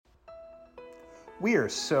We are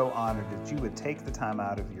so honored that you would take the time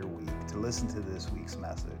out of your week to listen to this week's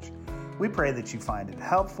message. We pray that you find it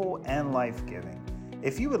helpful and life-giving.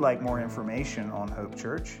 If you would like more information on Hope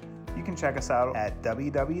Church, you can check us out at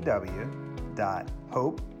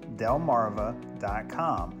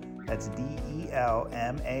www.hopedelmarva.com. That's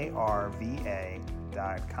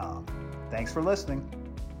DELMARVA.com. Thanks for listening.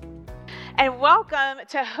 And welcome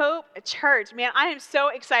to Hope Church. Man, I am so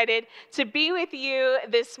excited to be with you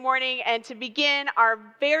this morning and to begin our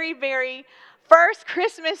very, very first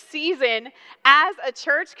Christmas season as a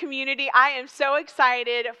church community. I am so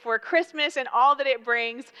excited for Christmas and all that it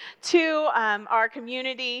brings to our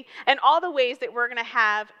community and all the ways that we're going to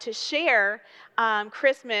have to share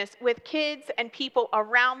Christmas with kids and people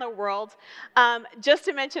around the world. Just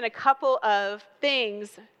to mention a couple of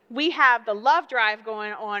things, we have the Love Drive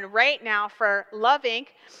going on right now for Love Inc.,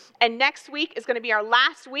 and next week is going to be our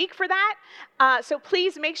last week for that. So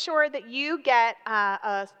please make sure that you get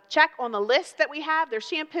a check on the list that we have. There's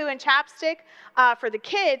shampoo and chapstick for the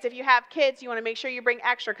kids. If you have kids, you want to make sure you bring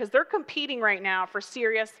extra because they're competing right now for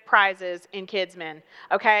serious prizes in Kidsman,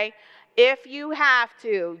 okay? If you have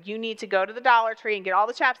to, you need to go to the Dollar Tree and get all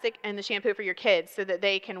the chapstick and the shampoo for your kids so that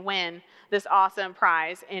they can win this awesome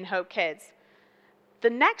prize in Hope Kids. The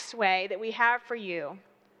next way that we have for you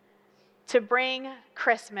to bring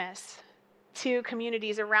Christmas to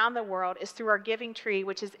communities around the world is through our giving tree,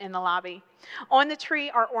 which is in the lobby. On the tree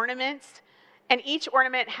are ornaments, and each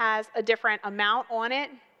ornament has a different amount on it,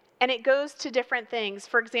 and it goes to different things.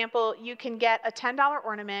 For example, you can get a $10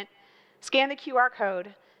 ornament, scan the QR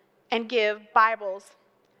code, and give Bibles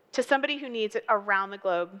to somebody who needs it around the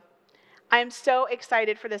globe. I am so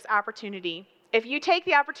excited for this opportunity. If you take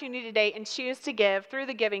the opportunity today and choose to give through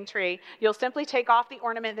the giving tree, you'll simply take off the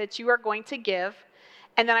ornament that you are going to give,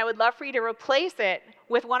 and then I would love for you to replace it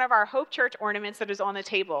with one of our Hope Church ornaments that is on the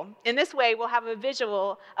table. In this way, we'll have a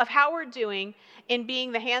visual of how we're doing in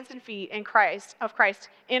being the hands and feet of Christ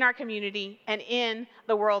in our community and in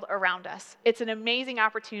the world around us. It's an amazing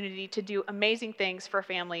opportunity to do amazing things for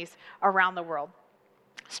families around the world.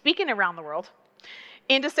 Speaking around the world,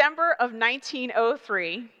 in December of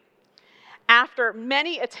 1903, after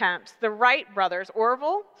many attempts, the Wright brothers,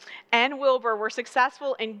 Orville and Wilbur, were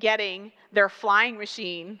successful in getting their flying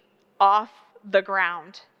machine off the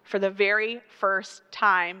ground for the very first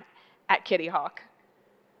time at Kitty Hawk.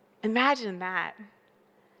 Imagine that.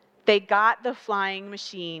 They got the flying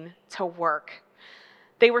machine to work.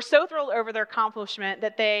 They were so thrilled over their accomplishment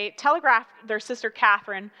that they telegraphed their sister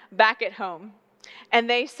Catherine back at home. And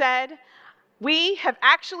they said, "We have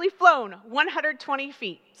actually flown 120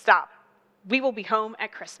 feet. Stop. We will be home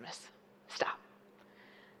at Christmas. Stop."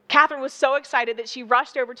 Catherine was so excited that she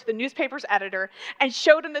rushed over to the newspaper's editor and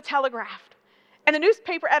showed him the telegraph. And the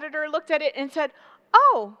newspaper editor looked at it and said,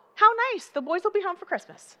 "Oh, how nice. The boys will be home for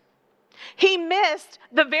Christmas." He missed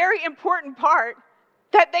the very important part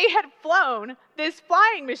that they had flown this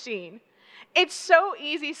flying machine. It's so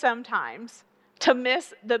easy sometimes to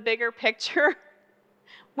miss the bigger picture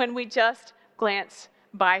when we just glance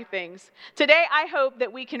by things. Today, I hope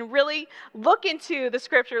that we can really look into the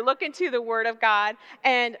scripture, look into the word of God,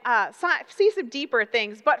 and see some deeper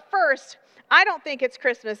things. But first, I don't think it's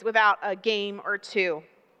Christmas without a game or two.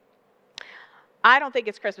 I don't think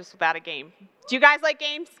it's Christmas without a game. Do you guys like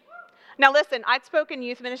games? Now listen, I'd spoken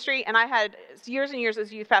youth ministry, and I had years and years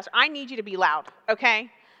as a youth pastor. I need you to be loud,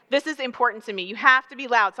 okay? This is important to me. You have to be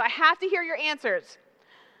loud, so I have to hear your answers.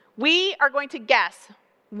 We are going to guess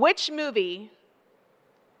which movie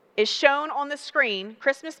is shown on the screen,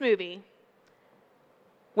 Christmas movie,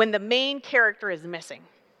 when the main character is missing.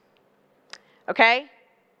 Okay?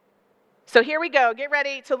 So here we go. Get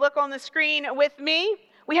ready to look on the screen with me.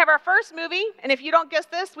 We have our first movie, and if you don't guess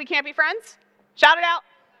this, we can't be friends. Shout it out.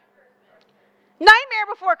 Nightmare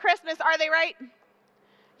Before Christmas, are they right?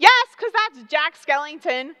 Yes, because that's Jack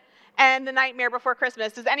Skellington and The Nightmare Before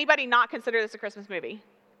Christmas. Does anybody not consider this a Christmas movie?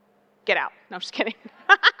 Get out. No, I'm just kidding.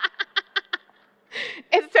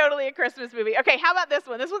 It's totally a Christmas movie. Okay, how about this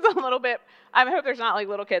one? This one's a little bit, I hope there's not like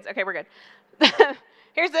little kids. Okay, we're good.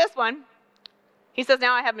 Here's this one. He says,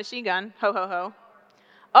 "Now I have machine gun. Ho, ho, ho."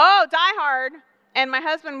 Oh, Die Hard. And my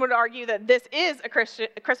husband would argue that this is a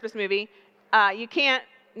Christmas movie. You can't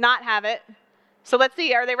not have it. So let's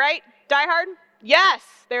see. Are they right? Die Hard?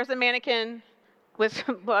 Yes. There's a mannequin with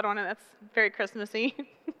blood on it. That's very Christmassy.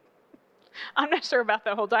 I'm not sure about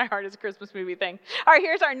the whole Die Hard as a Christmas movie thing. All right,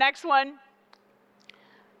 here's our next one.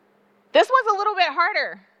 This one's a little bit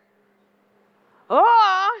harder.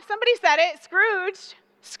 Oh, somebody said it.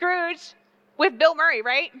 Scrooge with Bill Murray,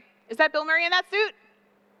 right? Is that Bill Murray in that suit?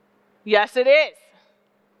 Yes, it is.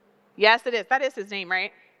 Yes, it is. That is his name,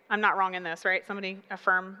 right? I'm not wrong in this, right? Somebody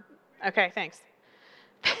affirm. Okay, thanks.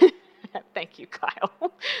 Thank you, Kyle.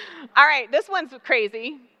 All right, this one's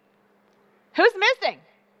crazy. Who's missing?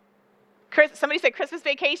 Somebody said Christmas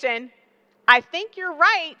Vacation. I think you're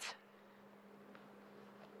right.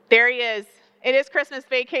 There he is. It is Christmas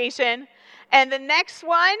Vacation. And the next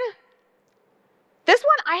one, this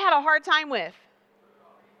one I had a hard time with.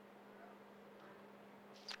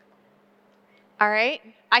 All right.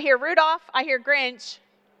 I hear Rudolph. I hear Grinch.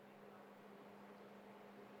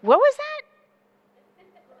 What was that?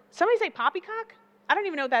 Somebody say poppycock? I don't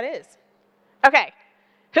even know what that is. Okay.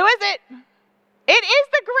 Who is it? It is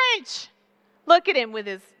the Grinch. Look at him with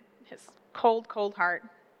his cold, cold heart.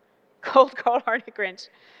 Cold, cold-hearted Grinch.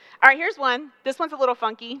 All right, here's one. This one's a little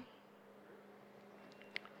funky.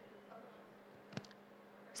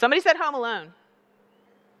 Somebody said Home Alone.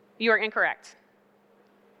 You are incorrect.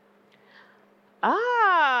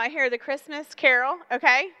 I hear the Christmas Carol.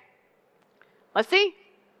 Okay. Let's see.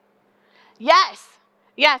 Yes.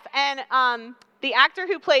 And the actor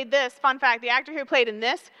who played this, fun fact, the actor who played in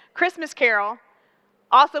this Christmas Carol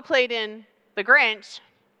also played in The Grinch.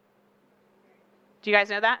 Do you guys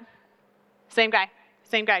know that? Same guy,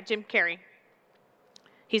 Jim Carrey.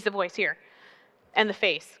 He's the voice here. And the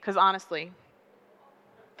face, because honestly,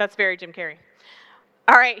 that's very Jim Carrey.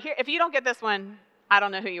 All right, here, if you don't get this one, I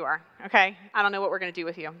don't know who you are, okay? I don't know what we're going to do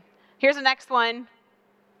with you. Here's the next one.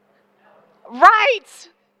 Right!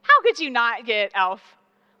 How could you not get Elf?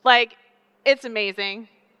 Like, it's amazing.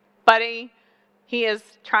 Buddy, he is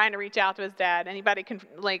trying to reach out to his dad. Anybody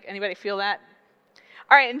feel that?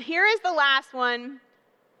 All right, and here is the last one.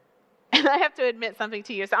 And I have to admit something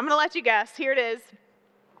to you, so I'm going to let you guess. Here it is.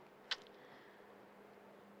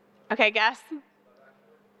 Okay, guess.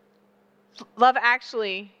 Love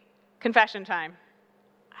Actually, confession time.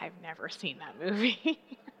 I've never seen that movie.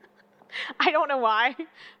 I don't know why.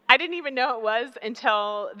 I didn't even know it was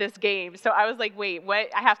until this game. So I was like, wait,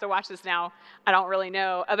 what? I have to watch this now. I don't really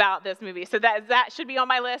know about this movie. So that should be on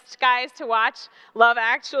my list, guys, to watch. Love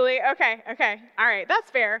Actually. Okay. All right,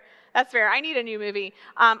 that's fair. I need a new movie.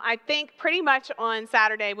 I think pretty much on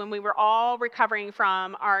Saturday when we were all recovering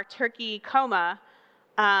from our turkey coma,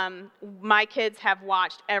 my kids have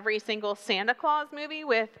watched every single Santa Claus movie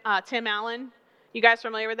with Tim Allen. You guys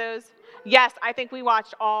familiar with those? Yes, I think we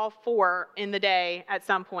watched all 4 in the day at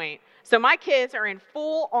some point. So my kids are in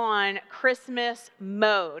full-on Christmas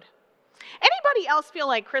mode. Anybody else feel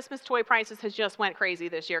like Christmas toy prices has just went crazy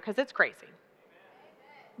this year? Because it's crazy.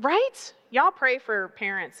 Right? Y'all pray for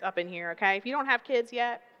parents up in here, okay? If you don't have kids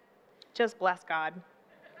yet, just bless God.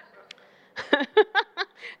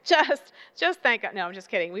 just thank God. No, I'm just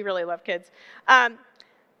kidding. We really love kids. I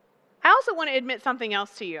also want to admit something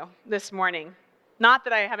else to you this morning. Not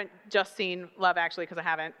that I haven't just seen Love Actually, because I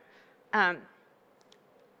haven't.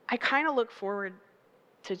 I kind of look forward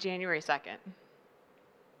to January 2nd.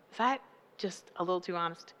 Is that just a little too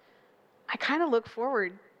honest? I kind of look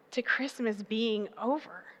forward to Christmas being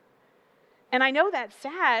over. And I know that's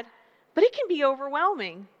sad, but it can be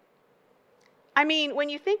overwhelming. I mean, when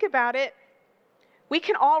you think about it, we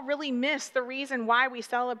can all really miss the reason why we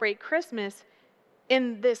celebrate Christmas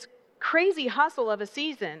in this crazy hustle of a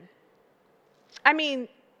season. I mean,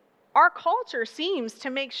 our culture seems to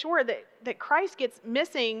make sure that Christ gets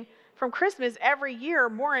missing from Christmas every year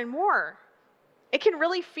more and more. It can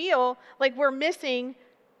really feel like we're missing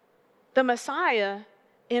the Messiah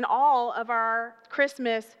in all of our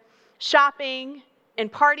Christmas shopping and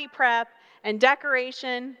party prep and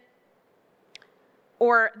decoration,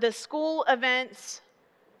 or the school events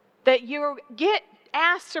that you get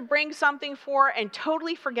asked to bring something for and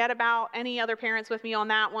totally forget about. Any other parents with me on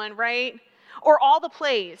that one, right? Or all the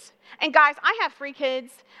plays. And guys, I have 3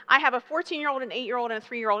 kids. I have a 14-year-old, an 8-year-old, and a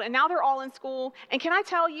 3-year-old, and now they're all in school. And can I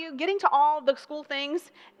tell you, getting to all the school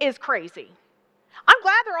things is crazy. I'm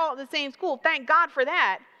glad they're all at the same school. Thank God for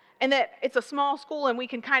that. And that it's a small school and we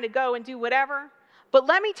can kind of go and do whatever. But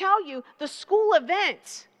let me tell you, the school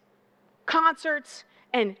events, concerts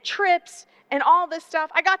and trips and all this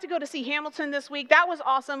stuff. I got to go to see Hamilton this week. That was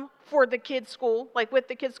awesome for the kids' school, like with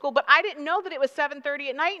the kids' school. But I didn't know that it was 7:30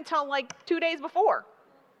 at night until like 2 days before.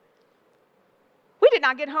 We did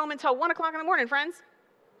not get home until 1 o'clock in the morning, friends.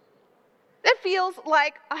 That feels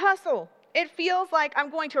like a hustle. It feels like I'm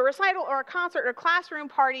going to a recital or a concert or a classroom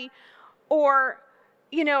party, or,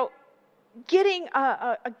 getting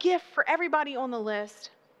a gift for everybody on the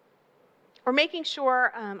list, or making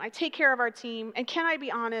sure I take care of our team. And can I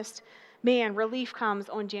be honest? Man, relief comes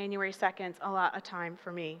on January 2nd a lot of time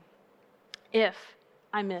for me if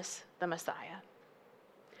I miss the Messiah.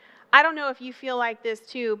 I don't know if you feel like this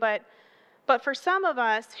too, but But for some of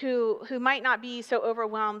us who might not be so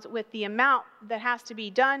overwhelmed with the amount that has to be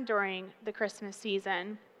done during the Christmas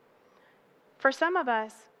season, for some of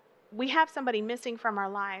us, we have somebody missing from our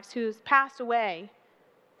lives who's passed away,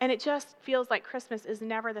 and it just feels like Christmas is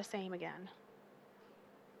never the same again.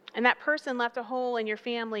 And that person left a hole in your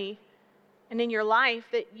family and in your life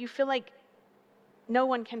that you feel like no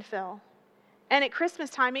one can fill. And at Christmas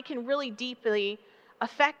time, it can really deeply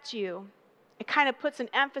affect you. It kind of puts an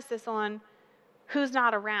emphasis on who's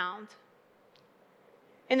not around.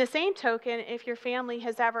 In the same token, if your family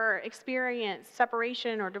has ever experienced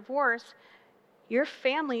separation or divorce, your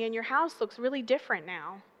family and your house looks really different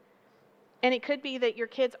now. And it could be that your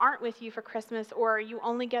kids aren't with you for Christmas, or you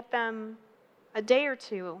only get them a day or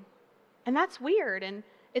two. And that's weird, and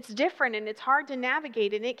it's different, and it's hard to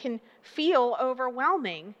navigate, and it can feel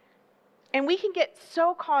overwhelming. And we can get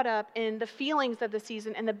so caught up in the feelings of the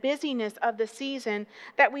season and the busyness of the season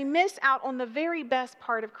that we miss out on the very best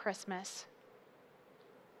part of Christmas.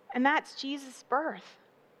 And that's Jesus' birth.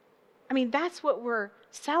 I mean, that's what we're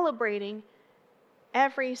celebrating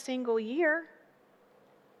every single year.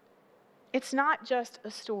 It's not just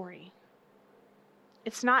a story.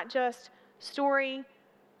 It's not just a story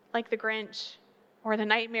like The Grinch or The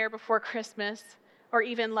Nightmare Before Christmas, or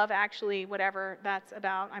even Love Actually, whatever that's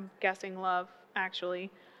about. I'm guessing Love Actually.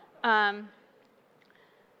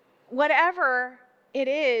 Whatever it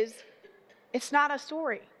is, it's not a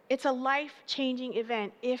story. It's a life-changing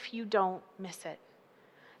event if you don't miss it.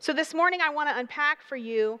 So this morning I want to unpack for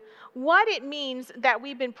you what it means that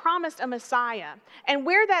we've been promised a Messiah and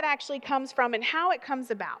where that actually comes from and how it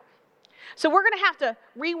comes about. So we're going to have to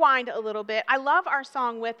rewind a little bit. I love our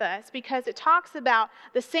song With Us because it talks about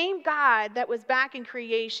the same God that was back in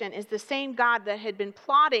creation is the same God that had been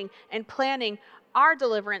plotting and planning our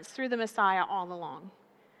deliverance through the Messiah all along.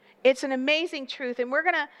 It's an amazing truth, and we're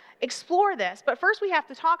going to explore this. But first we have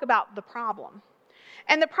to talk about the problem.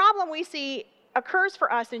 And the problem we see occurs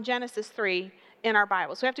for us in Genesis 3 in our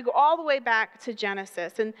Bible. So we have to go all the way back to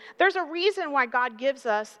Genesis. And there's a reason why God gives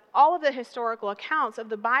us all of the historical accounts of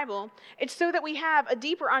the Bible. It's so that we have a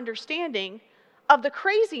deeper understanding of the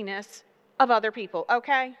craziness of other people,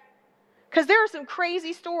 okay? Because there are some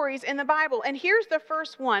crazy stories in the Bible. And here's the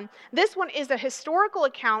first one. This one is a historical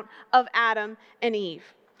account of Adam and Eve.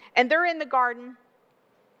 And they're in the garden.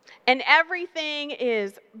 And everything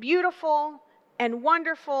is beautiful and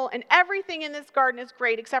wonderful. And everything in this garden is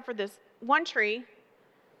great except for this one tree.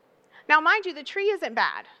 Now, mind you, the tree isn't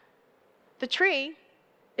bad. The tree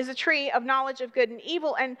is a tree of knowledge of good and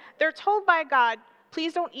evil. And they're told by God,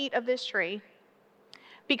 please don't eat of this tree.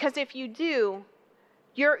 Because if you do,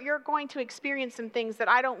 you're going to experience some things that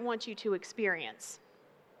I don't want you to experience.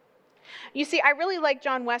 You see, I really like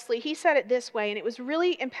John Wesley. He said it this way, and it was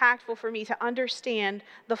really impactful for me to understand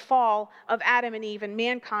the fall of Adam and Eve and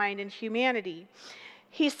mankind and humanity.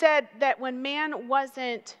 He said that when man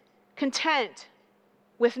wasn't content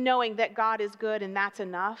with knowing that God is good and that's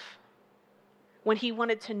enough, when he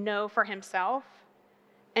wanted to know for himself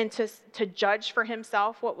and to judge for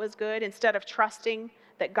himself what was good instead of trusting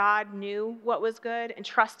that God knew what was good and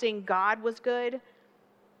trusting God was good,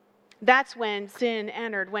 that's when sin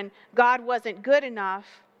entered. When God wasn't good enough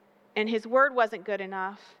and his word wasn't good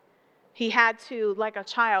enough, he had to, like a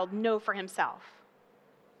child, know for himself.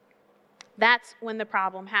 That's when the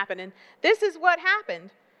problem happened. And this is what happened.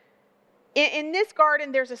 In this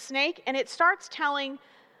garden, there's a snake, and it starts telling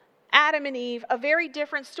Adam and Eve a very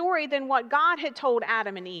different story than what God had told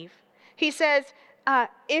Adam and Eve. He says,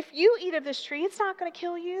 if you eat of this tree, it's not going to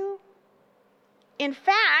kill you. In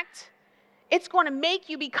fact, it's going to make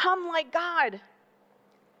you become like God.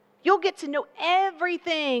 You'll get to know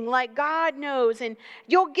everything like God knows, and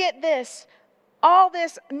you'll get all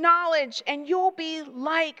this knowledge, and you'll be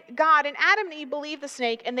like God. And Adam and Eve believed the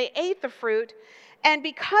snake, and they ate the fruit. And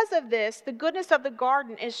because of this, the goodness of the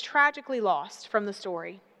garden is tragically lost from the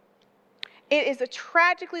story. It is a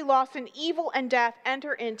tragically lost, and evil and death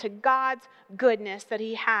enter into God's goodness that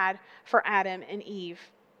he had for Adam and Eve.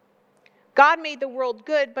 God made the world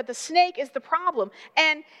good, but the snake is the problem.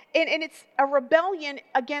 And it's a rebellion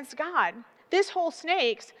against God. This whole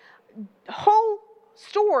snake's whole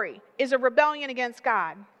story is a rebellion against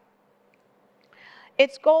God.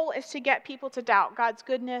 Its goal is to get people to doubt God's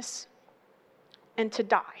goodness and to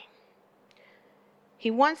die.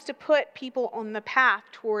 He wants to put people on the path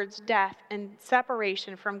towards death and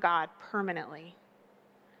separation from God permanently.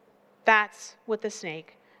 That's what the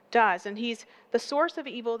snake does. And he's the source of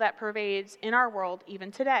evil that pervades in our world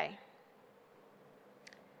even today.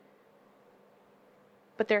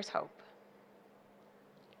 But there's hope.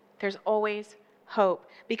 There's always hope.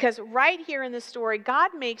 Because right here in this story,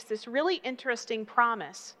 God makes this really interesting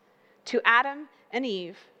promise to Adam and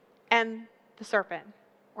Eve and the serpent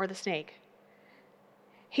or the snake.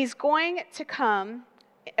 He's going to come,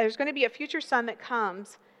 there's going to be a future son that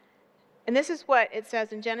comes, and this is what it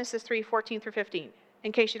says in Genesis 3:14-15.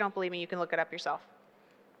 In case you don't believe me, you can look it up yourself.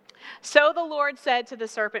 So the Lord said to the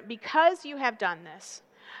serpent, because you have done this,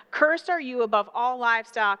 cursed are you above all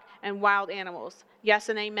livestock and wild animals. Yes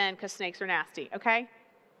and amen, because snakes are nasty, okay?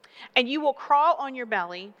 And you will crawl on your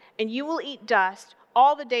belly, and you will eat dust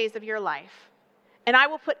all the days of your life. And I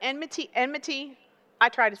will put enmity, I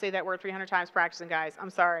tried to say that word 300 times practicing, guys. I'm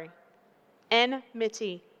sorry.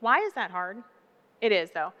 Enmity. Why is that hard? It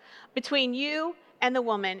is, though. Between you and the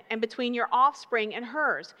woman, and between your offspring and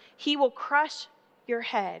hers. He will crush your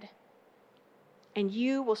head, and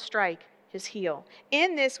you will strike his heel.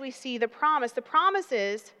 In this, we see the promise. The promise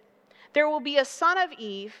is there will be a son of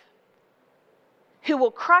Eve who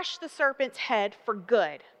will crush the serpent's head for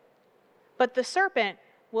good, but the serpent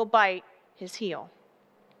will bite his heel.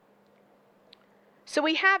 So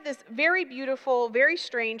we have this very beautiful, very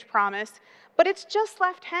strange promise, but it's just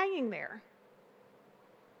left hanging there.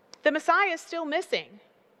 The Messiah is still missing.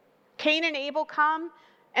 Cain and Abel come,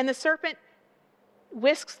 and the serpent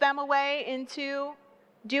whisks them away into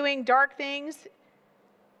doing dark things.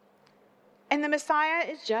 And the Messiah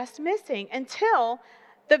is just missing until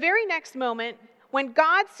the very next moment when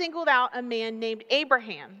God singled out a man named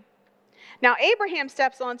Abraham. Now, Abraham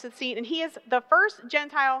steps onto the scene, and he is the first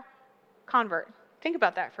Gentile convert. Think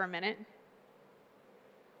about that for a minute.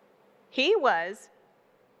 He was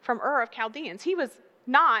from Ur of Chaldeans. He was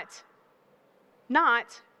not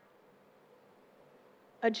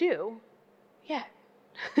a Jew yet.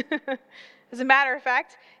 As a matter of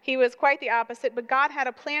fact, he was quite the opposite, but God had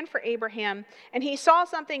a plan for Abraham, and he saw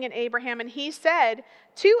something in Abraham, and he said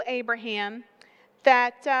to Abraham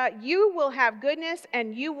that you will have goodness,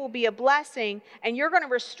 and you will be a blessing, and you're going to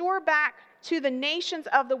restore back to the nations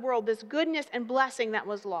of the world this goodness and blessing that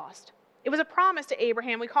was lost. It was a promise to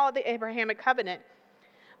Abraham. We call it the Abrahamic covenant.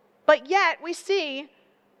 But yet, we see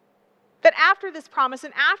that after this promise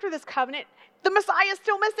and after this covenant, the Messiah is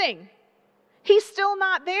still missing. He's still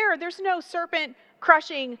not there. There's no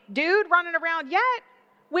serpent-crushing dude running around yet.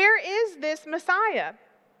 Where is this Messiah?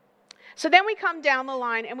 So then we come down the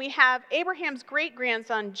line and we have Abraham's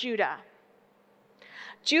great-grandson, Judah.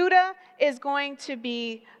 Judah is going to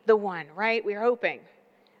be the one, right? We're hoping.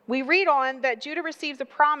 We read on that Judah receives a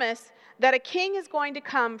promise that a king is going to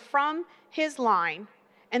come from his line,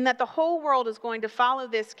 and that the whole world is going to follow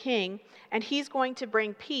this king, and he's going to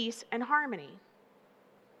bring peace and harmony.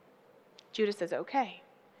 Judah says, okay,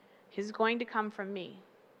 he's going to come from me.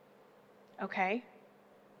 Okay.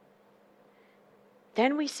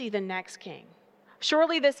 Then we see the next king.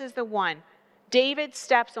 Surely this is the one. David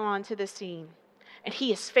steps onto the scene, and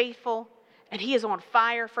he is faithful, and he is on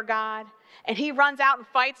fire for God, and he runs out and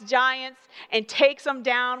fights giants and takes them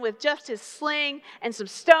down with just his sling and some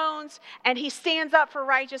stones, and he stands up for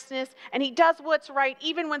righteousness, and he does what's right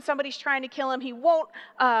even when somebody's trying to kill him. He won't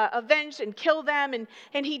avenge and kill them,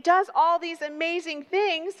 and he does all these amazing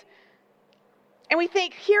things. And we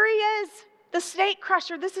think, here he is, the snake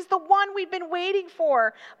crusher. This is the one we've been waiting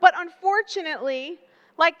for. But unfortunately,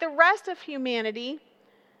 like the rest of humanity,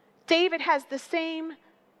 David has the same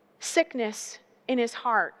sickness in his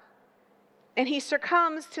heart. And he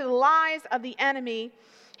succumbs to the lies of the enemy.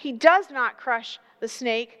 He does not crush the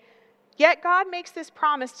snake. Yet God makes this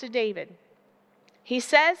promise to David. He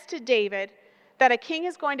says to David that a king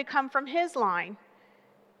is going to come from his line.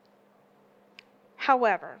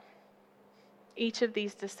 However, each of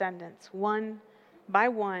these descendants, one by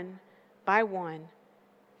one,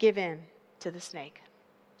 give in to the snake.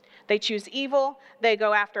 They choose evil, they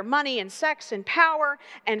go after money and sex and power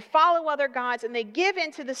and follow other gods, and they give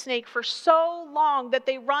in to the snake for so long that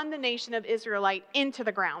they run the nation of Israelite into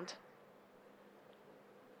the ground.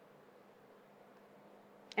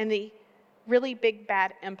 And the really big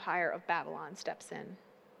bad empire of Babylon steps in.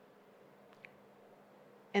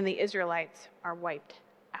 And the Israelites are wiped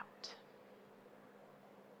out.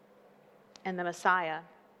 And the Messiah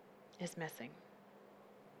is missing.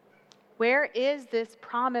 Where is this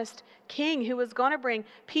promised king who is going to bring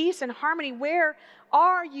peace and harmony? Where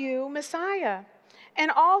are you, Messiah?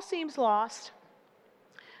 And all seems lost.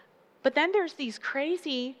 But then there's these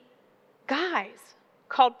crazy guys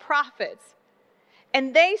called prophets.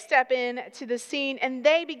 And they step in to the scene, and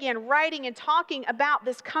they begin writing and talking about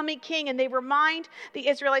this coming king. And they remind the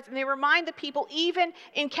Israelites, and they remind the people, even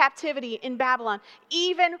in captivity in Babylon,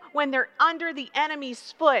 even when they're under the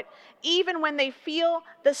enemy's foot, even when they feel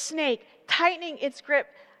the snake tightening its grip,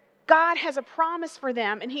 God has a promise for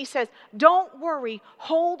them, and he says, don't worry,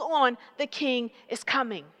 hold on, the king is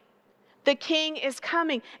coming. The king is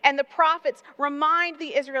coming. And the prophets remind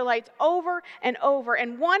the Israelites over and over.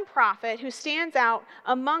 And one prophet who stands out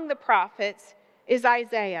among the prophets is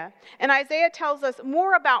Isaiah. And Isaiah tells us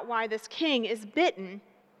more about why this king is bitten.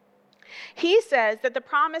 He says that the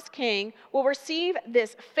promised king will receive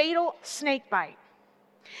this fatal snake bite.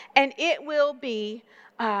 And it will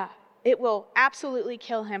absolutely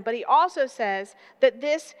kill him. But he also says that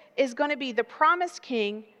this is going to be the promised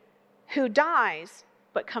king who dies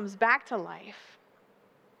but comes back to life.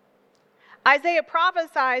 Isaiah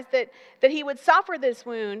prophesies that he would suffer this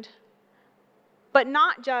wound, but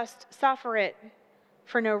not just suffer it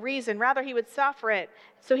for no reason. Rather, he would suffer it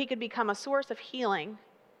so he could become a source of healing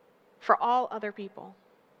for all other people.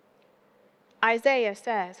 Isaiah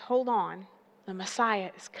says, hold on, the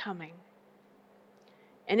Messiah is coming.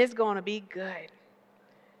 And it's going to be good.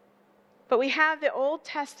 But we have the Old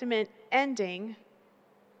Testament ending,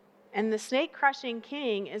 and the snake-crushing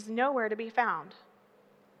king is nowhere to be found.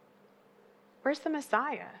 Where's the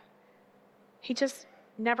Messiah? He just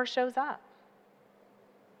never shows up.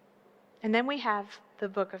 And then we have the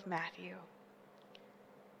book of Matthew.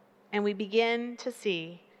 And we begin to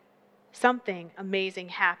see something amazing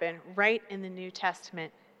happen right in the New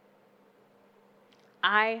Testament.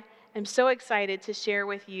 I am so excited to share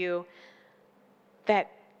with you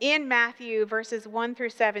that in Matthew verses 1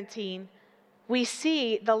 through 17, we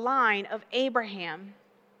see the line of Abraham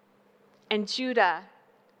and Judah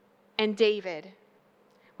and David.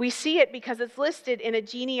 We see it because it's listed in a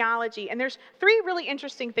genealogy. And there's three really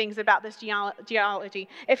interesting things about this genealogy.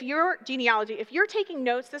 If you're taking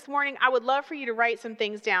notes this morning, I would love for you to write some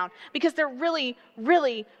things down because they're really,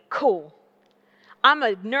 really cool. I'm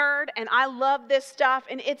a nerd and I love this stuff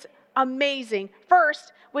and it's amazing.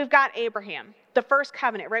 First, we've got Abraham, the first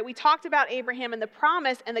covenant, right? We talked about Abraham and the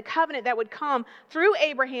promise and the covenant that would come through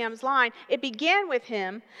Abraham's line. It began with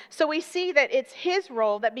him. So we see that it's his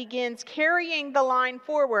role that begins carrying the line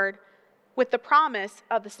forward with the promise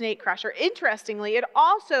of the snake crusher. Interestingly, it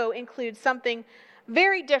also includes something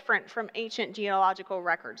very different from ancient genealogical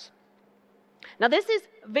records. Now, this is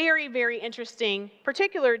very, very interesting,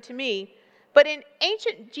 particular to me, but in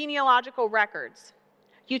ancient genealogical records,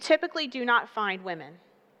 you typically do not find women.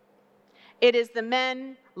 It is the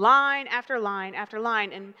men, line after line after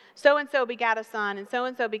line, and so begat a son, and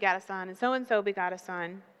so begat a son, and so begat a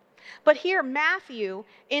son. But here, Matthew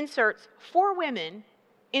inserts 4 women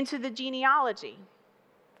into the genealogy.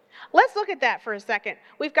 Let's look at that for a second.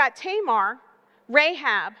 We've got Tamar,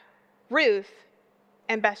 Rahab, Ruth,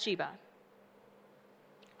 and Bathsheba.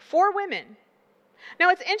 4 women. Now,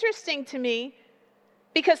 it's interesting to me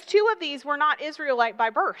because 2 of these were not Israelite by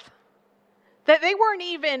birth. That they weren't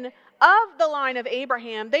even of the line of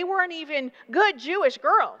Abraham. They weren't even good Jewish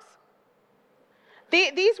girls.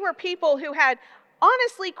 These were people who had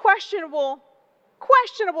honestly questionable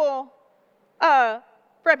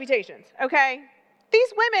reputations, okay?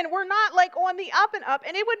 These women were not like on the up and up,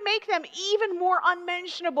 and it would make them even more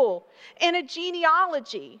unmentionable in a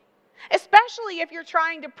genealogy, especially if you're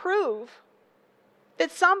trying to prove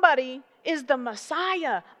that somebody is the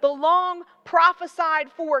Messiah, the long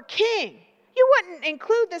prophesied for king. You wouldn't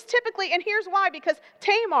include this typically, and here's why, because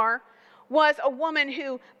Tamar was a woman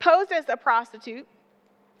who posed as a prostitute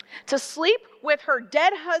to sleep with her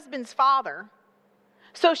dead husband's father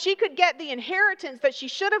so she could get the inheritance that she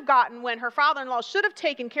should have gotten when her father-in-law should have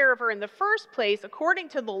taken care of her in the first place, according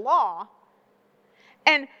to the law.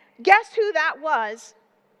 And guess who that was?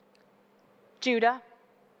 Judah.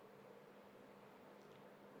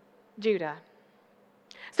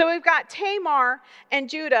 So we've got Tamar and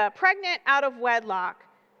Judah pregnant out of wedlock,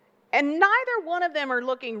 and neither one of them are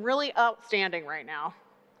looking really outstanding right now.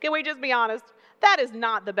 Can we just be honest? That is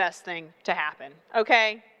not the best thing to happen,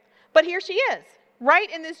 okay? But here she is, right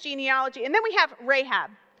in this genealogy. And then we have Rahab.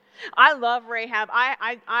 I love Rahab.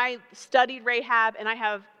 I studied Rahab, and I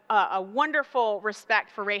have a wonderful respect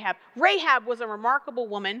for Rahab. Rahab was a remarkable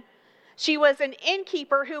woman. She was an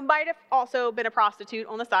innkeeper who might have also been a prostitute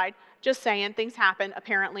on the side. Just saying, things happen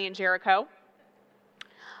apparently in Jericho.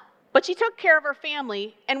 But she took care of her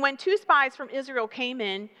family, and when 2 spies from Israel came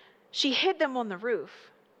in, she hid them on the roof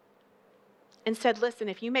and said, listen,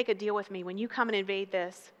 if you make a deal with me, when you come and invade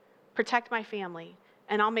this, protect my family,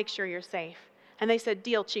 and I'll make sure you're safe. And they said,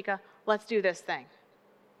 deal, chica, let's do this thing.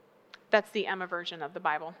 That's the Emma version of the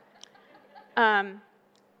Bible.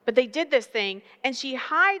 But they did this thing, and she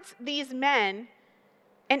hides these men,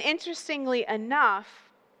 and interestingly enough,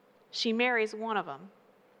 she marries one of them.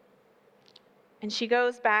 And she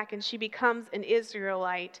goes back and she becomes an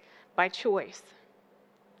Israelite by choice.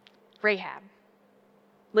 Rahab,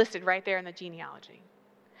 listed right there in the genealogy.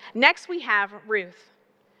 Next, we have Ruth.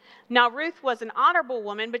 Now, Ruth was an honorable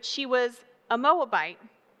woman, but she was a Moabite.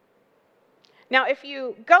 Now, if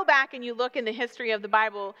you go back and you look in the history of the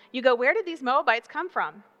Bible, you go, where did these Moabites come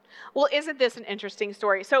from? Well, isn't this an interesting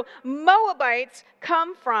story? So, Moabites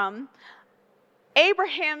come from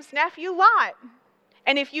Abraham's nephew Lot.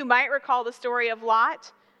 And if you might recall the story of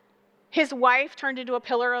Lot, his wife turned into a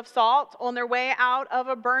pillar of salt on their way out of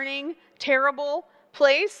a burning, terrible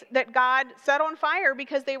place that God set on fire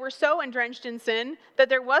because they were so entrenched in sin that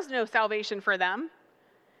there was no salvation for them.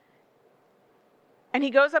 And he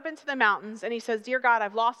goes up into the mountains and he says, "Dear God,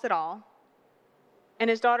 I've lost it all." And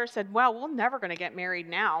his daughter said, "Well, we're never going to get married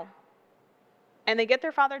now." And they get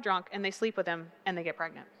their father drunk and they sleep with him and they get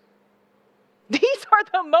pregnant. These are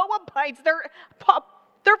the Moabites.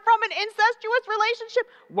 They're from an incestuous relationship.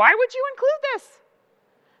 Why would you include this?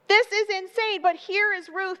 This is insane. But here is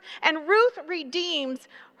Ruth, and Ruth redeems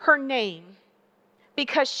her name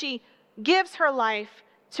because she gives her life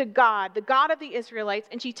to God, the God of the Israelites,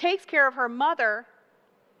 and she takes care of her mother,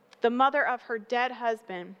 the mother of her dead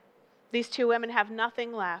husband. These two women have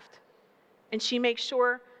nothing left, and she makes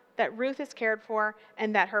sure that Ruth is cared for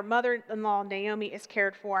and that her mother-in-law, Naomi, is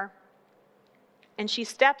cared for. And she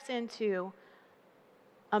steps into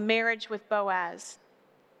a marriage with Boaz.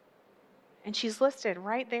 And she's listed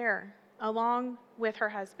right there along with her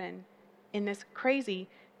husband in this crazy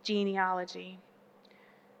genealogy.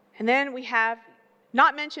 And then we have,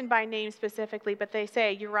 not mentioned by name specifically, but they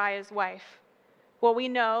say Uriah's wife. Well, we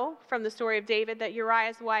know from the story of David that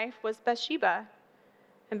Uriah's wife was Bathsheba.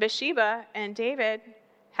 And Bathsheba and David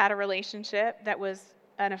had a relationship that was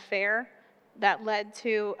an affair that led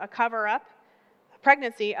to a cover-up, a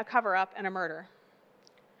pregnancy, a cover-up, and a murder.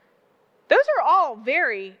 Those are all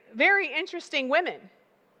very, very interesting women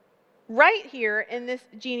right here in this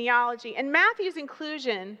genealogy. And Matthew's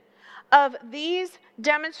inclusion of these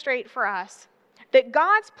demonstrate for us that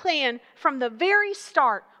God's plan from the very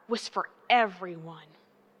start was for everyone.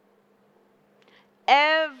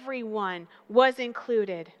 Everyone was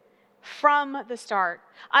included from the start.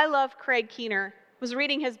 I love Craig Keener. I was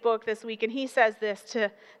reading his book this week, and he says this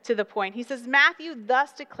to the point. He says, Matthew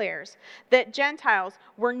thus declares that Gentiles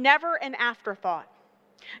were never an afterthought.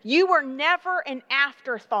 You were never an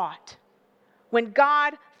afterthought when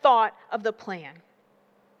God thought of the plan.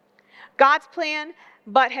 God's plan,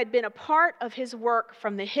 but had been a part of his work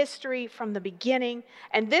from the history, from the beginning.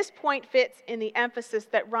 And this point fits in the emphasis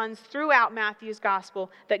that runs throughout Matthew's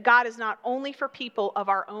gospel, that God is not only for people of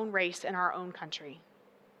our own race and our own country.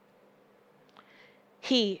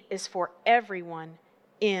 He is for everyone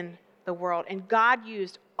in the world. And God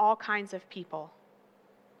used all kinds of people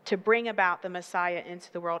to bring about the Messiah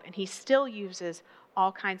into the world. And he still uses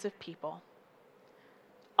all kinds of people,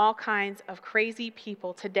 all kinds of crazy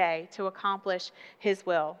people today to accomplish his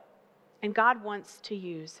will. And God wants to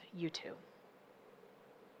use you too.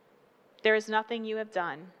 There is nothing you have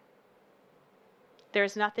done. There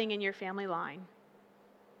is nothing in your family line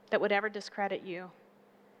that would ever discredit you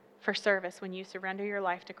for service when you surrender your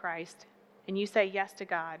life to Christ and you say yes to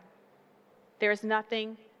God. There is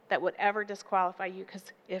nothing that would ever disqualify you, because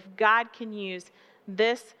if God can use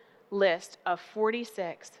this list of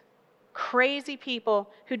 46 crazy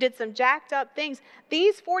people who did some jacked up things,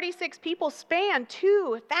 these 46 people span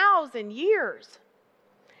 2,000 years.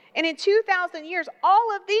 And in 2,000 years,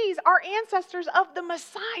 all of these are ancestors of the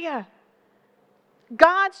Messiah,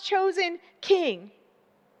 God's chosen king.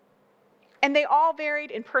 And they all varied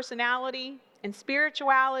in personality and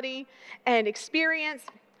spirituality and experience.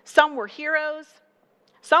 Some were heroes.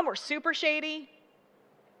 Some were super shady.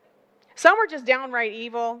 Some were just downright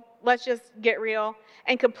evil. Let's just get real.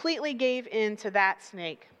 And completely gave in to that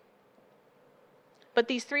snake. But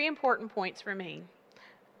these three important points remain.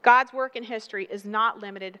 God's work in history is not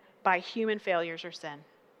limited by human failures or sin.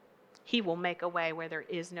 He will make a way where there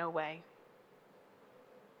is no way.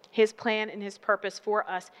 His plan and his purpose for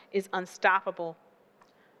us is unstoppable,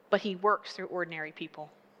 but he works through ordinary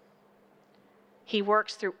people. He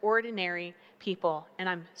works through ordinary people, and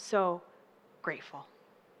I'm so grateful.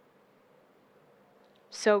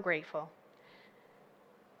 So grateful.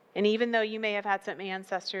 And even though you may have had some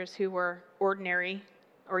ancestors who were ordinary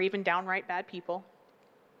or even downright bad people,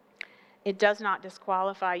 it does not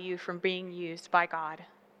disqualify you from being used by God.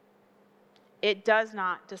 It does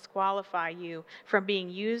not disqualify you from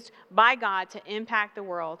being used by God to impact the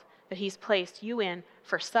world that he's placed you in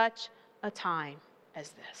for such a time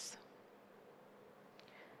as this.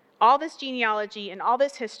 All this genealogy and all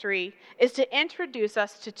this history is to introduce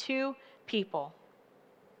us to two people,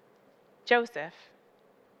 Joseph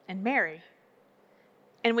and Mary.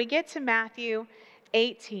 And we get to Matthew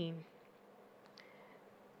 18.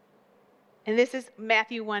 And this is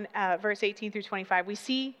Matthew 1, verse 18 through 25. We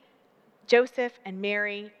see Joseph and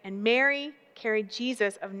Mary carried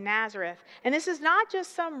Jesus of Nazareth. And this is not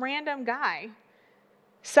just some random guy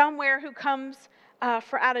somewhere who comes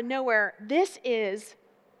out of nowhere. This is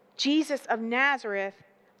Jesus of Nazareth,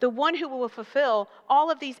 the one who will fulfill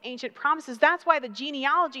all of these ancient promises. That's why the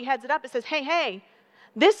genealogy heads it up. It says, hey,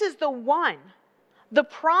 this is the one, the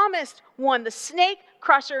promised one, the snake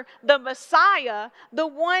crusher, the Messiah, the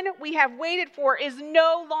one we have waited for is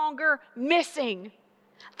no longer missing.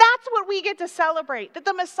 That's what we get to celebrate, that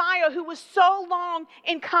the Messiah who was so long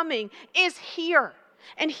in coming is here,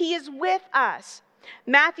 and he is with us.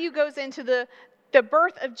 Matthew goes into the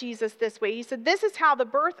birth of Jesus this way. He said, this is how the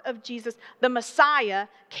birth of Jesus, the Messiah,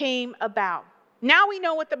 came about. Now we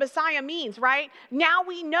know what the Messiah means, right? Now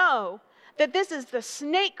we know that this is the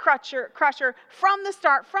snake crusher from the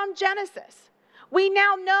start, from Genesis. We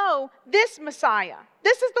now know this Messiah.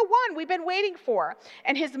 This is the one we've been waiting for.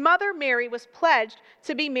 And his mother Mary was pledged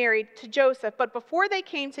to be married to Joseph. But before they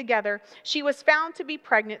came together, she was found to be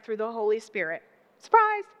pregnant through the Holy Spirit.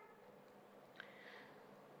 Surprise!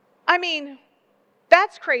 I mean,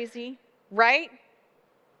 that's crazy, right?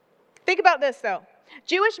 Think about this, though.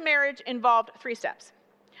 Jewish marriage involved 3 steps.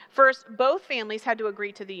 First, both families had to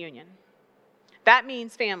agree to the union. That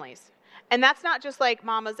means families. And that's not just like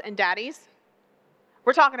mamas and daddies.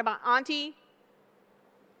 We're talking about auntie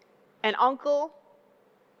and uncle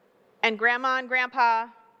and grandma and grandpa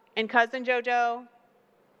and cousin Jojo.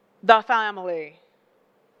 The family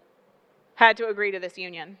had to agree to this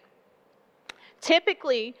union.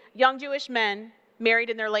 Typically, young Jewish men married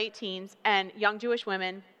in their late teens and young Jewish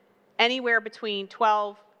women anywhere between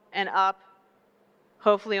 12 and up,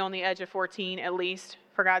 hopefully on the edge of 14 at least,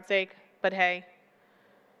 for God's sake, but hey.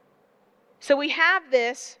 So we have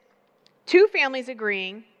this, 2 families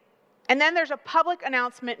agreeing, and then there's a public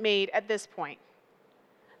announcement made at this point.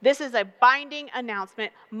 This is a binding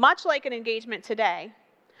announcement, much like an engagement today,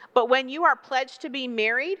 but when you are pledged to be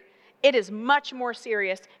married, it is much more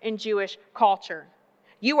serious in Jewish culture.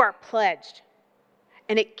 You are pledged,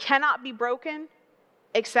 and it cannot be broken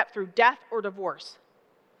except through death or divorce.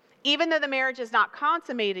 Even though the marriage is not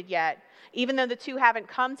consummated yet, even though the 2 haven't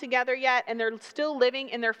come together yet, and they're still living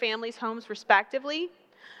in their families' homes respectively,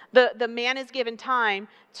 the man is given time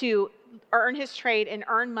to earn his trade and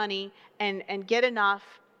earn money and get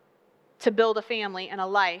enough to build a family and a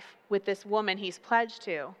life with this woman he's pledged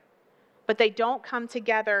to. But they don't come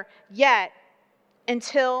together yet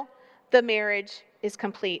until the marriage is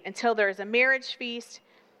complete, until there is a marriage feast.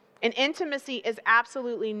 And intimacy is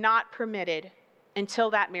absolutely not permitted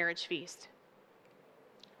until that marriage feast.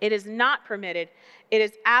 It is not permitted. It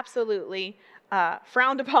is absolutely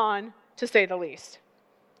frowned upon, to say the least.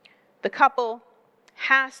 The couple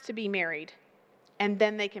has to be married, and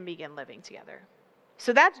then they can begin living together.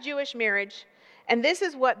 So that's Jewish marriage, and this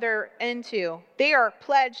is what they're into. They are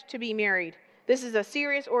pledged to be married. This is a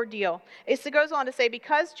serious ordeal. It goes on to say,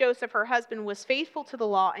 because Joseph, her husband, was faithful to the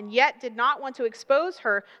law and yet did not want to expose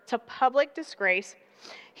her to public disgrace,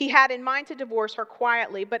 he had in mind to divorce her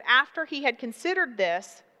quietly. But after he had considered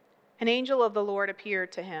this, an angel of the Lord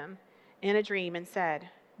appeared to him in a dream and said,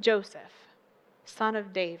 Joseph, son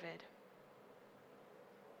of David,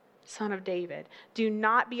 do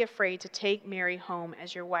not be afraid to take Mary home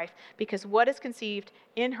as your wife, because what is conceived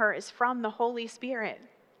in her is from the Holy Spirit.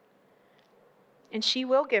 And she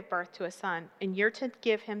will give birth to a son, and you're to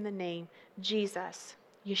give him the name Jesus,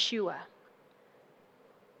 Yeshua.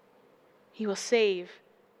 He will save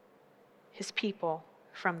his people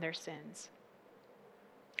from their sins.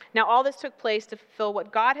 Now, all this took place to fulfill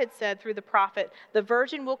what God had said through the prophet. The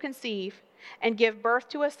virgin will conceive and give birth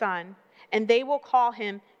to a son, and they will call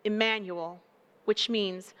him Emmanuel, which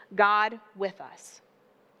means God with us.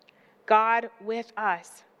 God with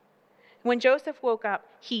us. When Joseph woke up,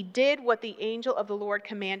 he did what the angel of the Lord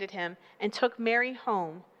commanded him and took Mary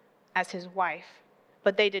home as his wife.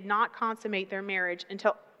 But they did not consummate their marriage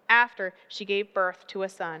until after she gave birth to a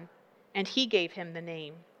son, and he gave him the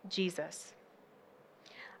name Jesus.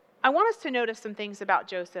 I want us to notice some things about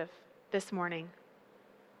Joseph this morning.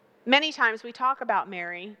 Many times we talk about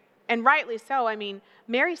Mary, and rightly so. I mean,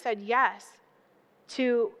 Mary said yes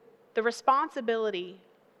to the responsibility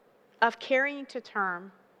of carrying to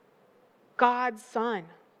term God's son.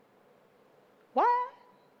 What?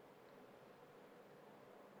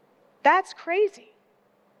 That's crazy.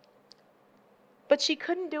 But she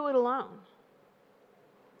couldn't do it alone.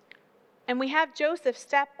 And we have Joseph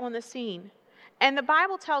step on the scene. And the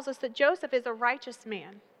Bible tells us that Joseph is a righteous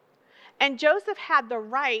man. And Joseph had the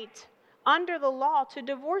right, under the law to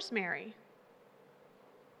divorce Mary.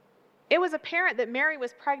 It was apparent that Mary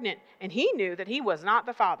was pregnant, and he knew that he was not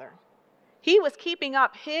the father. He was keeping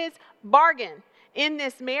up his bargain in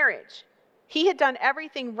this marriage. He had done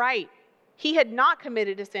everything right. He had not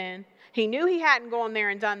committed a sin. He knew he hadn't gone there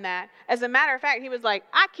and done that. As a matter of fact, he was like,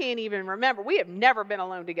 I can't even remember. We have never been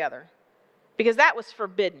alone together because that was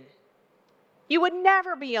forbidden. You would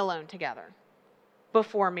never be alone together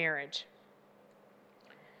before marriage.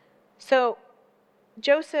 So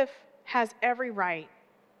Joseph has every right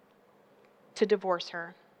to divorce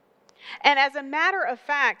her. And as a matter of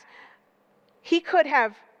fact, he could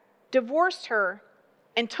have divorced her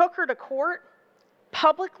and took her to court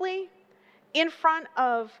publicly in front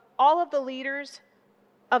of all of the leaders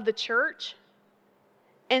of the church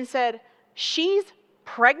and said, she's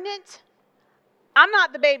pregnant. I'm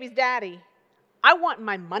not the baby's daddy. I want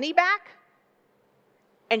my money back,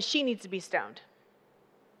 and she needs to be stoned.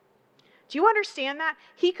 Do you understand that?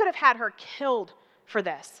 He could have had her killed for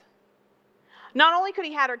this. Not only could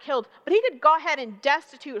he have her killed, but he could go ahead and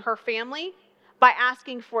destitute her family by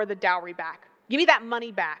asking for the dowry back. Give me that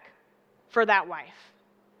money back for that wife.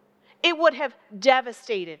 It would have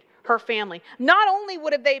devastated her family. Not only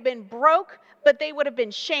would have they been broke, but they would have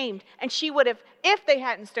been shamed. And she would have, if they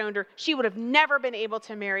hadn't stoned her, she would have never been able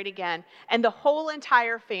to marry again. And the whole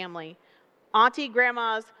entire family, auntie,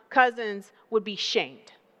 grandmas, cousins, would be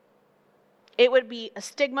shamed. It would be a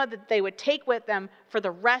stigma that they would take with them for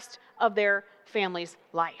the rest of their family's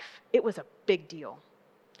life. It was a big deal.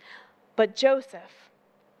 But Joseph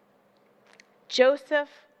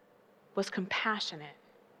was compassionate.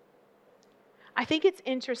 I think it's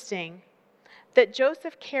interesting that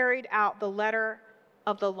Joseph carried out the letter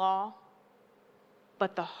of the law,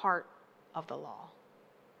 but the heart of the law.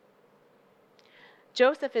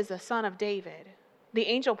 Joseph is a son of David. The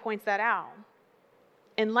angel points that out.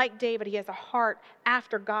 And like David, he has a heart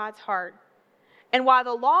after God's heart. And while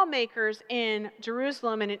the lawmakers in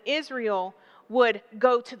Jerusalem and in Israel would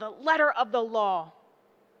go to the letter of the law,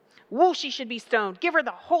 whoa, she should be stoned, give her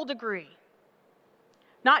the whole degree.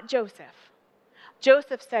 Not Joseph.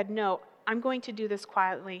 Joseph said, no, I'm going to do this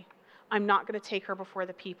quietly. I'm not going to take her before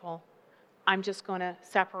the people. I'm just going to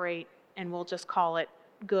separate, and we'll just call it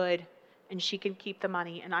good, and she can keep the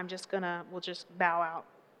money, and we'll just bow out,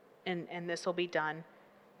 and this will be done,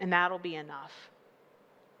 and that'll be enough.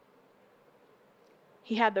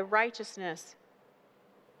 He had the righteousness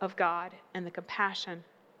of God and the compassion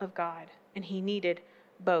of God, and he needed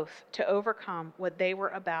both to overcome what they were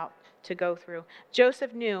about to go through.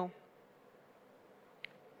 Joseph knew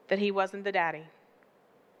that he wasn't the daddy,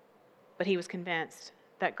 but he was convinced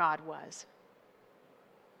that God was.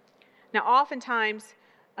 Now, oftentimes,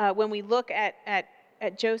 when we look at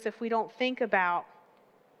Joseph, we don't think about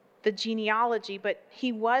the genealogy, but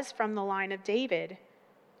he was from the line of David.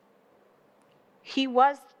 He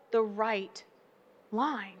was the right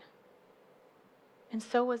line. And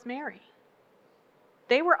so was Mary.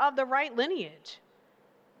 They were of the right lineage,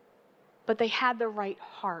 but they had the right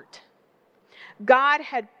heart. God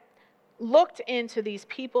had looked into these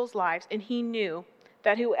people's lives, and he knew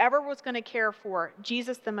that whoever was going to care for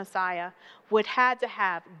Jesus the Messiah would have to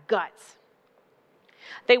have guts.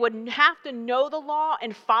 They would have to know the law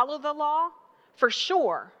and follow the law for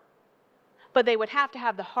sure, but they would have to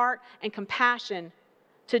have the heart and compassion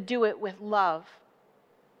to do it with love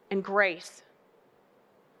and grace.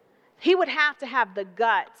 He would have to have the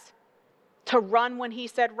guts to run when he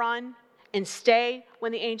said run and stay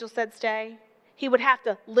when the angel said stay. He would have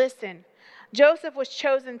to listen. Joseph was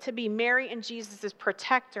chosen to be Mary and Jesus'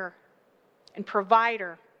 protector and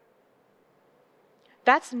provider.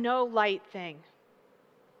 That's no light thing.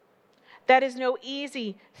 That is no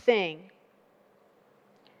easy thing.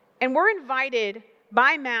 And we're invited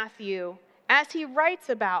by Matthew, as he writes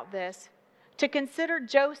about this, to consider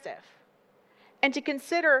Joseph and to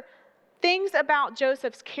consider things about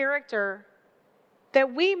Joseph's character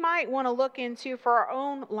that we might want to look into for our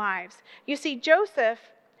own lives. You see, Joseph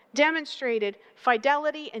demonstrated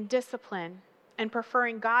fidelity and discipline and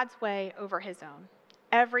preferring God's way over his own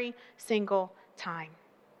every single time.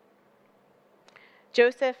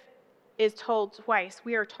 Joseph is told twice,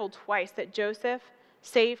 we are told twice, that Joseph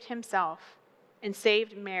saved himself and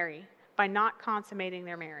saved Mary by not consummating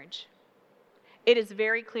their marriage. It is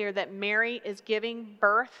very clear that Mary is giving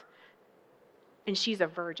birth and she's a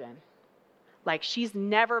virgin. Like she's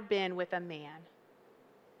never been with a man.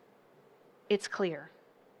 It's clear.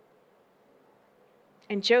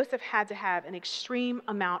 And Joseph had to have an extreme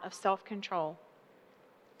amount of self-control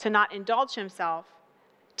to not indulge himself,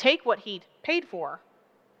 take what he'd paid for,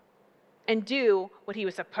 and do what he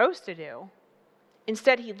was supposed to do,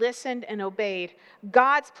 Instead, he listened and obeyed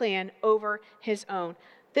God's plan over his own.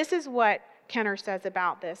 This is what Kenner says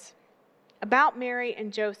about this, about Mary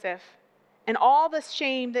and Joseph, and all the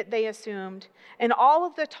shame that they assumed, and all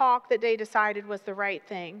of the talk that they decided was the right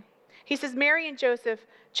thing. He says, Mary and Joseph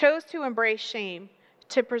chose to embrace shame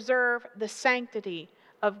to preserve the sanctity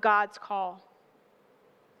of God's call.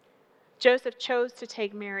 Joseph chose to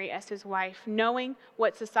take Mary as his wife, knowing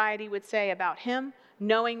what society would say about him,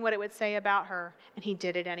 knowing what it would say about her, and he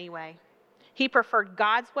did it anyway. He preferred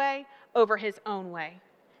God's way over his own way,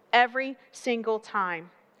 every single time.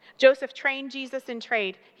 Joseph trained Jesus in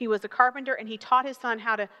trade. He was a carpenter, and he taught his son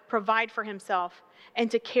how to provide for himself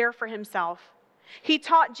and to care for himself. He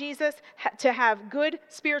taught Jesus to have good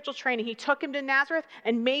spiritual training. He took him to Nazareth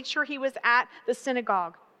and made sure he was at the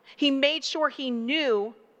synagogue. He made sure he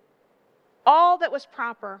knew all that was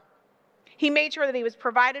proper. He made sure that he was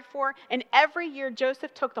provided for, and every year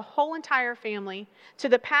Joseph took the whole entire family to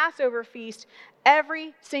the Passover feast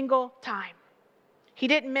every single time. He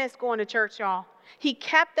didn't miss going to church, y'all. He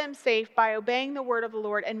kept them safe by obeying the word of the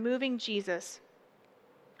Lord and moving Jesus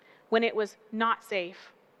when it was not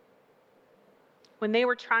safe. When they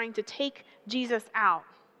were trying to take Jesus out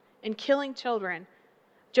and killing children,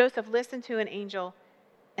 Joseph listened to an angel,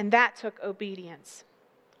 and that took obedience.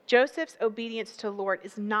 Joseph's obedience to the Lord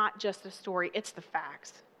is not just a story, it's the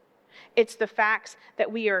facts. It's the facts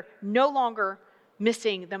that we are no longer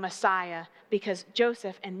missing the Messiah because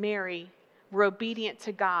Joseph and Mary were obedient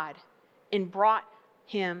to God and brought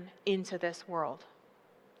him into this world.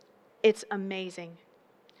 It's amazing.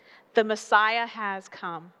 The Messiah has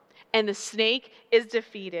come, and the snake is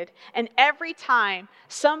defeated. And every time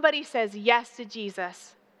somebody says yes to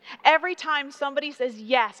Jesus, every time somebody says,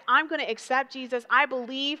 yes, I'm going to accept Jesus, I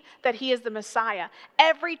believe that he is the Messiah,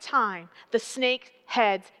 every time the snake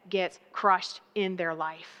heads gets crushed in their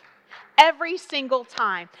life. Every single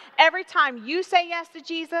time. Every time you say yes to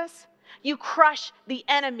Jesus, you crush the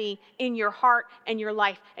enemy in your heart and your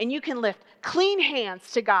life. And you can lift clean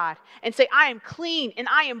hands to God and say, I am clean and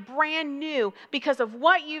I am brand new because of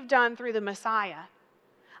what you've done through the Messiah.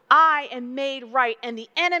 I am made right, and the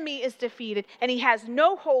enemy is defeated, and he has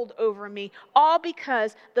no hold over me, all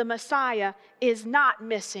because the Messiah is not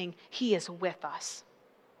missing. He is with us.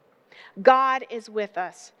 God is with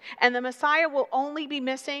us. And the Messiah will only be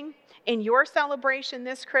missing in your celebration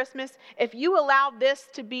this Christmas if you allow this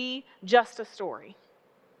to be just a story.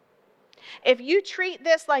 If you treat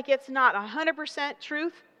this like it's not 100%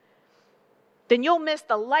 truth, then you'll miss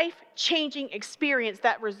the life-changing experience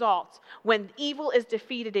that results when evil is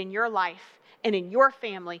defeated in your life and in your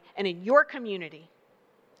family and in your community.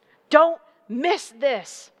 Don't miss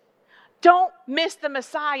this. Don't miss the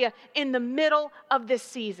Messiah in the middle of this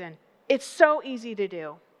season. It's so easy to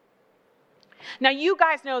do. Now, you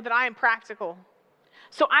guys know that I am practical.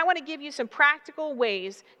 So I want to give you some practical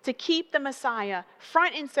ways to keep the Messiah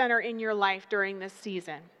front and center in your life during this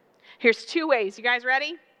season. Here's 2 ways. You guys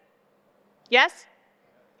ready? Yes?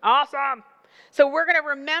 Awesome. So we're going to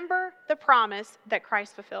remember the promise that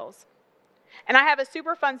Christ fulfills. And I have a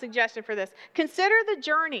super fun suggestion for this. Consider the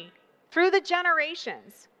journey through the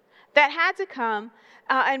generations that had to come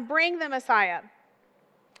and bring the Messiah.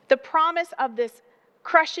 The promise of this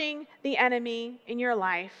crushing the enemy in your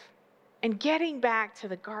life and getting back to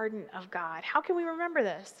the garden of God. How can we remember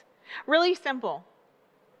this? Really simple.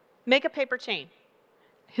 Make a paper chain.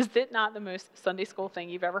 Is it not the most Sunday school thing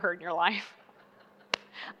you've ever heard in your life?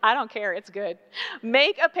 I don't care. It's good.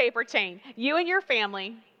 Make a paper chain. You and your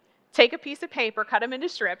family take a piece of paper, cut them into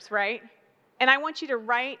strips, right? And I want you to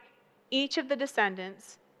write each of the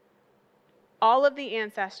descendants, all of the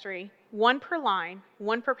ancestry, 1 per line,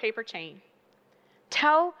 1 per paper chain.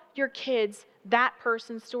 Tell your kids that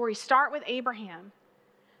person's story. Start with Abraham.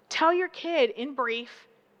 Tell your kid in brief,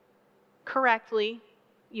 correctly.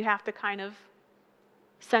 You have to kind of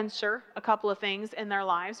censor a couple of things in their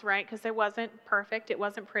lives, right? Because it wasn't perfect. It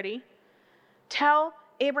wasn't pretty. Tell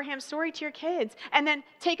Abraham's story to your kids, and then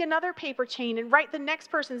take another paper chain and write the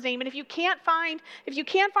next person's name. And if you can't find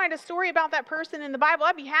a story about that person in the Bible,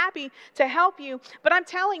 I'd be happy to help you. But I'm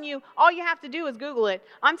telling you, all you have to do is Google it.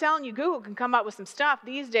 I'm telling you, Google can come up with some stuff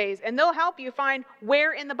these days, and they'll help you find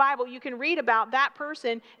where in the Bible you can read about that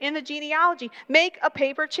person in the genealogy. Make a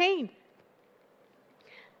paper chain.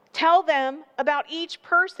 Tell them about each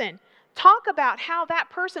person. Talk about how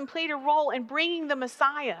that person played a role in bringing the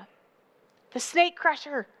Messiah, the snake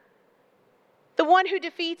crusher, the one who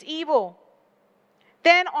defeats evil.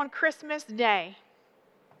 Then on Christmas Day,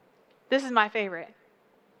 this is my favorite,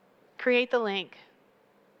 create the link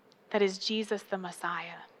that is Jesus the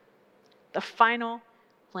Messiah, the final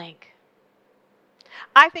link.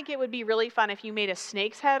 I think it would be really fun if you made a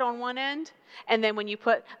snake's head on one end, and then when you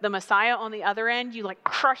put the Messiah on the other end, you like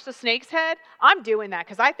crush the snake's head. I'm doing that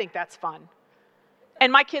because I think that's fun.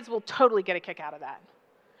 And my kids will totally get a kick out of that.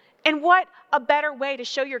 And what a better way to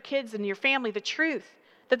show your kids and your family the truth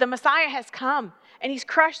that the Messiah has come and he's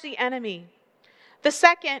crushed the enemy. The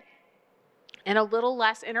second, and a little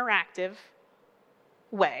less interactive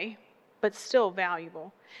way, but still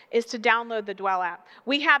valuable, is to download the Dwell app.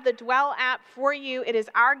 We have the Dwell app for you. It is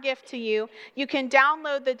our gift to you. You can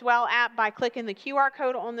download the Dwell app by clicking the QR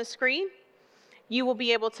code on the screen. You will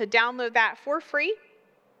be able to download that for free.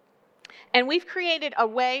 And we've created a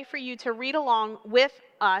way for you to read along with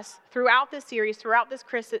us throughout this series, throughout this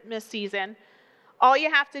Christmas season. All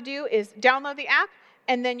you have to do is download the app,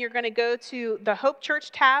 and then you're going to go to the Hope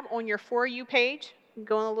Church tab on your For You page.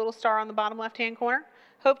 Go on the little star on the bottom left-hand corner,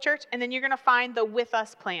 Hope Church, and then you're going to find the With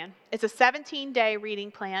Us plan. It's a 17-day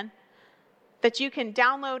reading plan that you can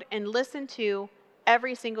download and listen to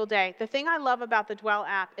every single day. The thing I love about the Dwell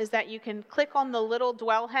app is that you can click on the little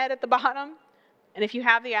Dwell head at the bottom, and if you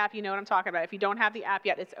have the app, you know what I'm talking about. If you don't have the app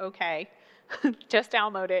yet, it's okay. Just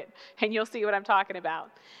download it, and you'll see what I'm talking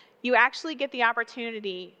about. You actually get the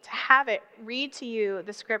opportunity to have it read to you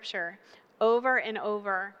the scripture over and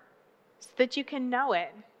over so that you can know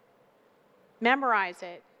it, memorize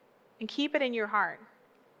it, and keep it in your heart.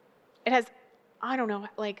 It has,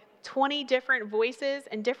 like 20 different voices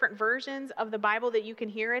and different versions of the Bible that you can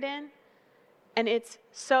hear it in, and it's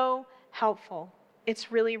so helpful.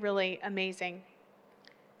 It's really, really amazing.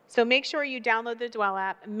 So make sure you download the Dwell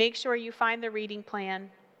app, make sure you find the reading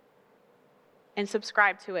plan, and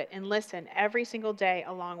subscribe to it and listen every single day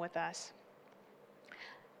along with us.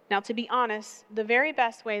 Now, to be honest, the very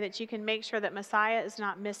best way that you can make sure that Messiah is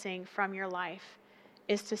not missing from your life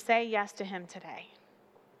is to say yes to him today.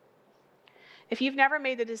 If you've never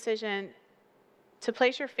made the decision to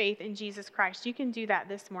place your faith in Jesus Christ, you can do that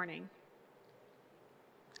this morning.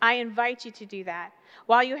 I invite you to do that.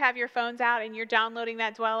 While you have your phones out and you're downloading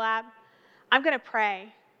that Dwell app, I'm going to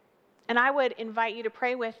pray. And I would invite you to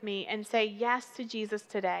pray with me and say yes to Jesus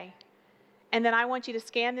today. And then I want you to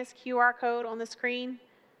scan this QR code on the screen.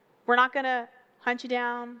 We're not going to hunt you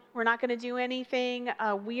down. We're not going to do anything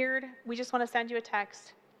weird. We just want to send you a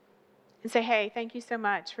text and say, hey, thank you so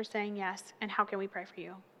much for saying yes, and how can we pray for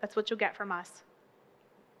you? That's what you'll get from us.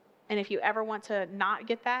 And if you ever want to not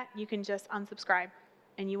get that, you can just unsubscribe,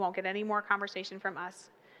 and you won't get any more conversation from us.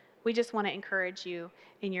 We just want to encourage you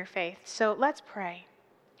in your faith. So let's pray.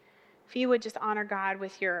 If you would just honor God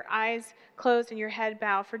with your eyes closed and your head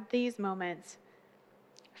bowed for these moments.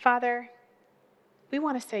 Father, we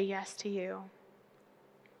want to say yes to you.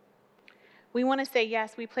 We want to say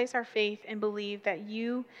yes. We place our faith and believe that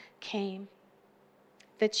you came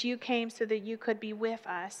so that you could be with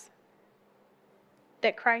us.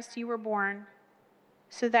 That Christ, you were born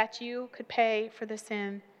so that you could pay for the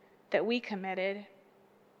sin that we committed,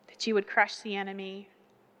 that you would crush the enemy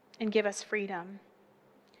and give us freedom.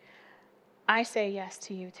 I say yes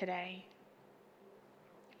to you today.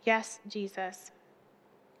 Yes, Jesus.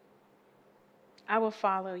 I will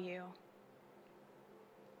follow you.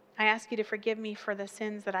 I ask you to forgive me for the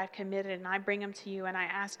sins that I've committed, and I bring them to you, and I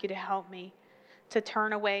ask you to help me to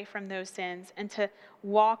turn away from those sins and to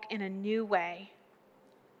walk in a new way,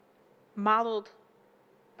 modeled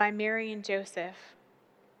by Mary and Joseph.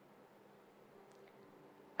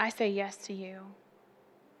 I say yes to you.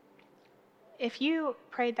 If you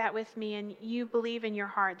prayed that with me and you believe in your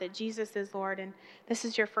heart that Jesus is Lord and this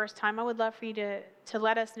is your first time, I would love for you to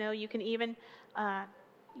let us know. You can even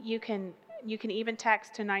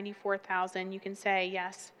text to 94,000. You can say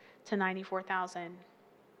yes to 94,000.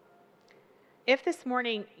 If this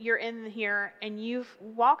morning you're in here and you've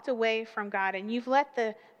walked away from God and you've let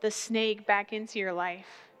the snake back into your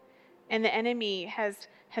life and the enemy has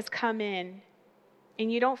come in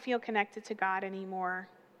and you don't feel connected to God anymore,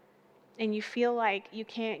 and you feel like you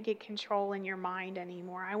can't get control in your mind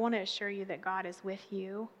anymore, I want to assure you that God is with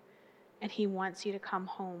you and he wants you to come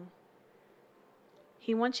home.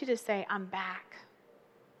 He wants you to say, I'm back.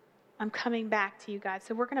 I'm coming back to you, God.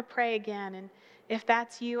 So we're going to pray again. And if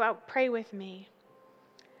that's you, pray with me.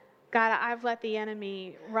 God, I've let the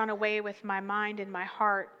enemy run away with my mind and my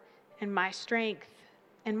heart and my strength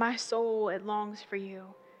and my soul. It longs for you.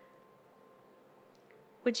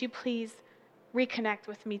 Would you please reconnect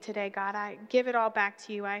with me today, God? I give it all back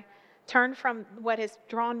to you. I turn from what has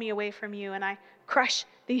drawn me away from you, and I crush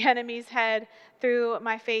the enemy's head through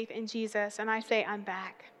my faith in Jesus, and I say, I'm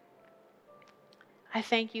back. I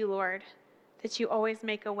thank you, Lord, that you always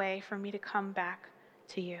make a way for me to come back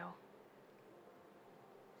to you.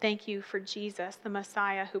 Thank you for Jesus, the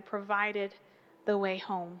Messiah, who provided the way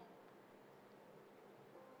home.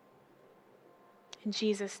 In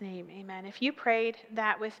Jesus' name, amen. If you prayed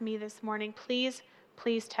that with me this morning, please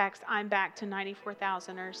text "I'm back" to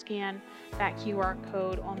 94,000 or scan that QR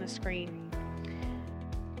code on the screen.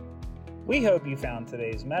 We hope you found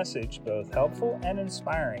today's message both helpful and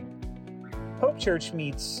inspiring. Hope Church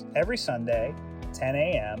meets every Sunday, 10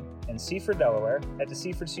 a.m. in Seaford, Delaware, at the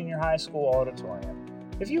Seaford Senior High School Auditorium.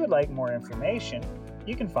 If you would like more information,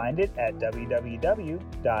 you can find it at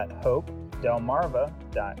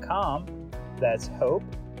www.hopedelmarva.com. That's Hope,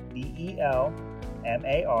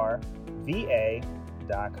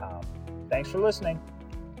 DELMARVA.com. Thanks for listening.